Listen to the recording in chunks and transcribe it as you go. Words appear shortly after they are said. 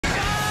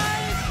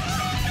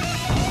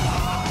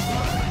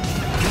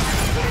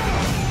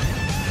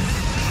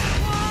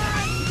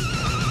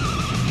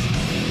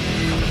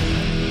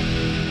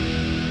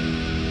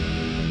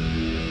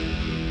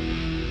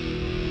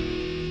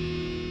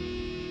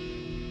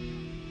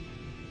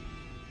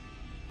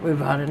We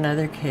bought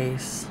another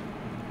case.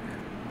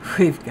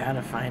 We've got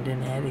to find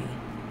an Eddie.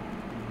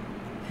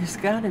 There's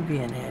got to be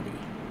an Eddie,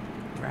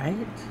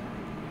 right?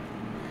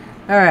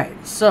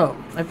 Alright, so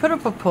I put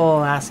up a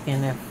poll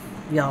asking if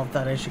y'all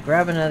thought I should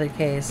grab another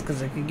case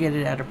because I could get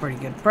it at a pretty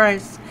good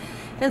price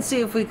and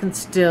see if we can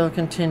still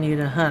continue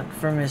to hunt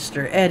for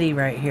Mr. Eddie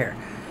right here.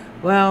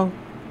 Well,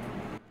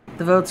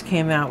 the votes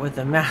came out with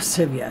a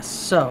massive yes,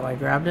 so I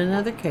grabbed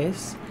another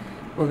case.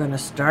 We're going to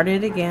start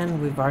it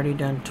again. We've already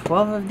done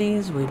 12 of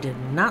these. We did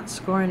not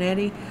score an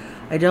Eddie.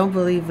 I don't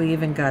believe we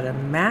even got a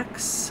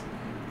max.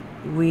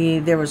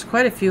 There was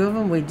quite a few of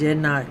them we did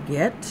not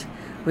get.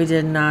 We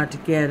did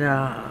not get,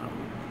 and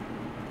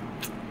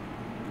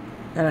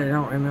I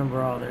don't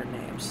remember all their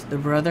names. The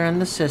brother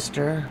and the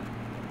sister.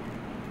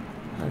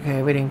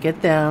 Okay, we didn't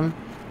get them.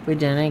 We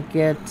didn't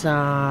get,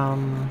 I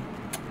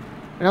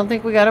don't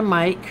think we got a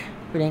Mike.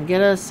 We didn't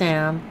get a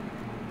Sam.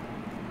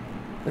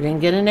 We didn't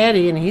get an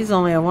Eddie, and he's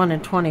only a 1 in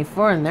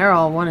 24, and they're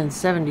all 1 in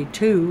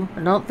 72.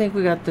 I don't think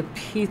we got the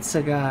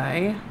pizza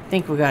guy. I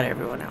think we got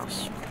everyone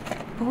else.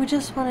 But we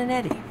just want an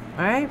Eddie,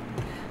 alright?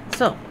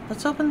 So,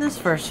 let's open this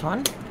first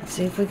one. Let's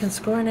see if we can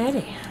score an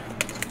Eddie.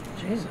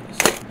 Jesus.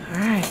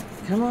 Alright,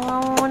 come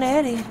on,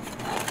 Eddie.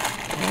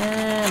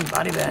 And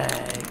body bag.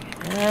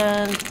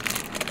 And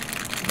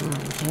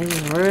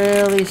he's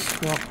really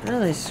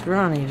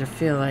scrawny to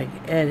feel like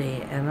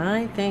Eddie. And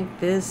I think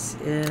this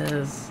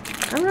is...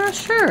 I'm not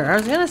sure. I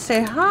was going to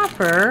say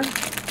Hopper.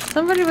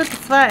 Somebody with the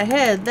flat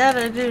head. That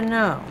I do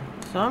know.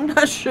 So I'm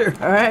not sure.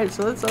 Alright,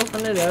 so let's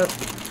open it up.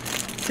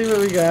 See what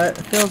we got.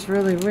 It feels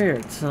really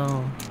weird,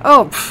 so...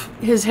 Oh,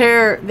 his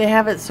hair, they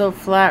have it so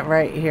flat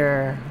right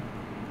here.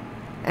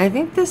 I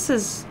think this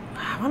is...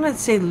 I want to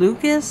say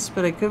Lucas,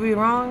 but I could be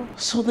wrong.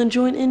 So then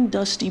join in,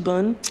 Dusty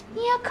Bun.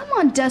 Yeah, come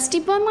on, Dusty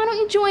Bun. Why don't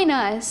you join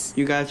us?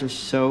 You guys are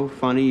so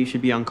funny. You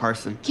should be on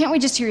Carson. Can't we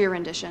just hear your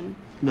rendition?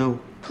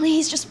 No.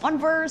 Please, just one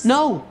verse.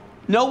 No!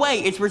 No way!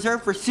 It's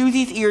reserved for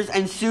Susie's ears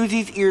and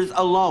Susie's ears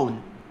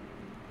alone.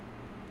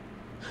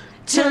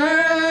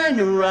 Turn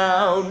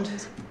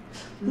around.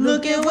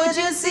 Look at what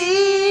you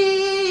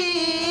see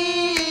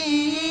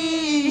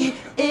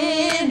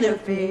in their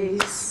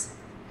face.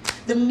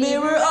 The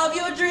mirror of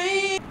your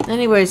dream.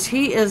 Anyways,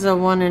 he is a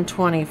 1 in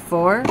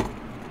 24.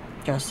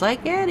 Just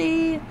like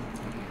Eddie.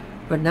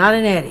 But not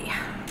an Eddie.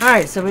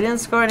 Alright, so we didn't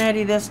score an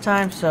Eddie this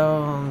time,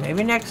 so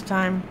maybe next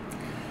time.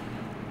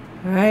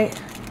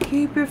 Alright.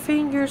 Keep your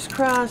fingers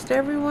crossed.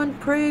 Everyone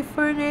pray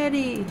for an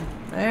Eddie.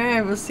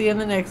 Alright, we'll see you in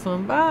the next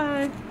one.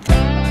 Bye.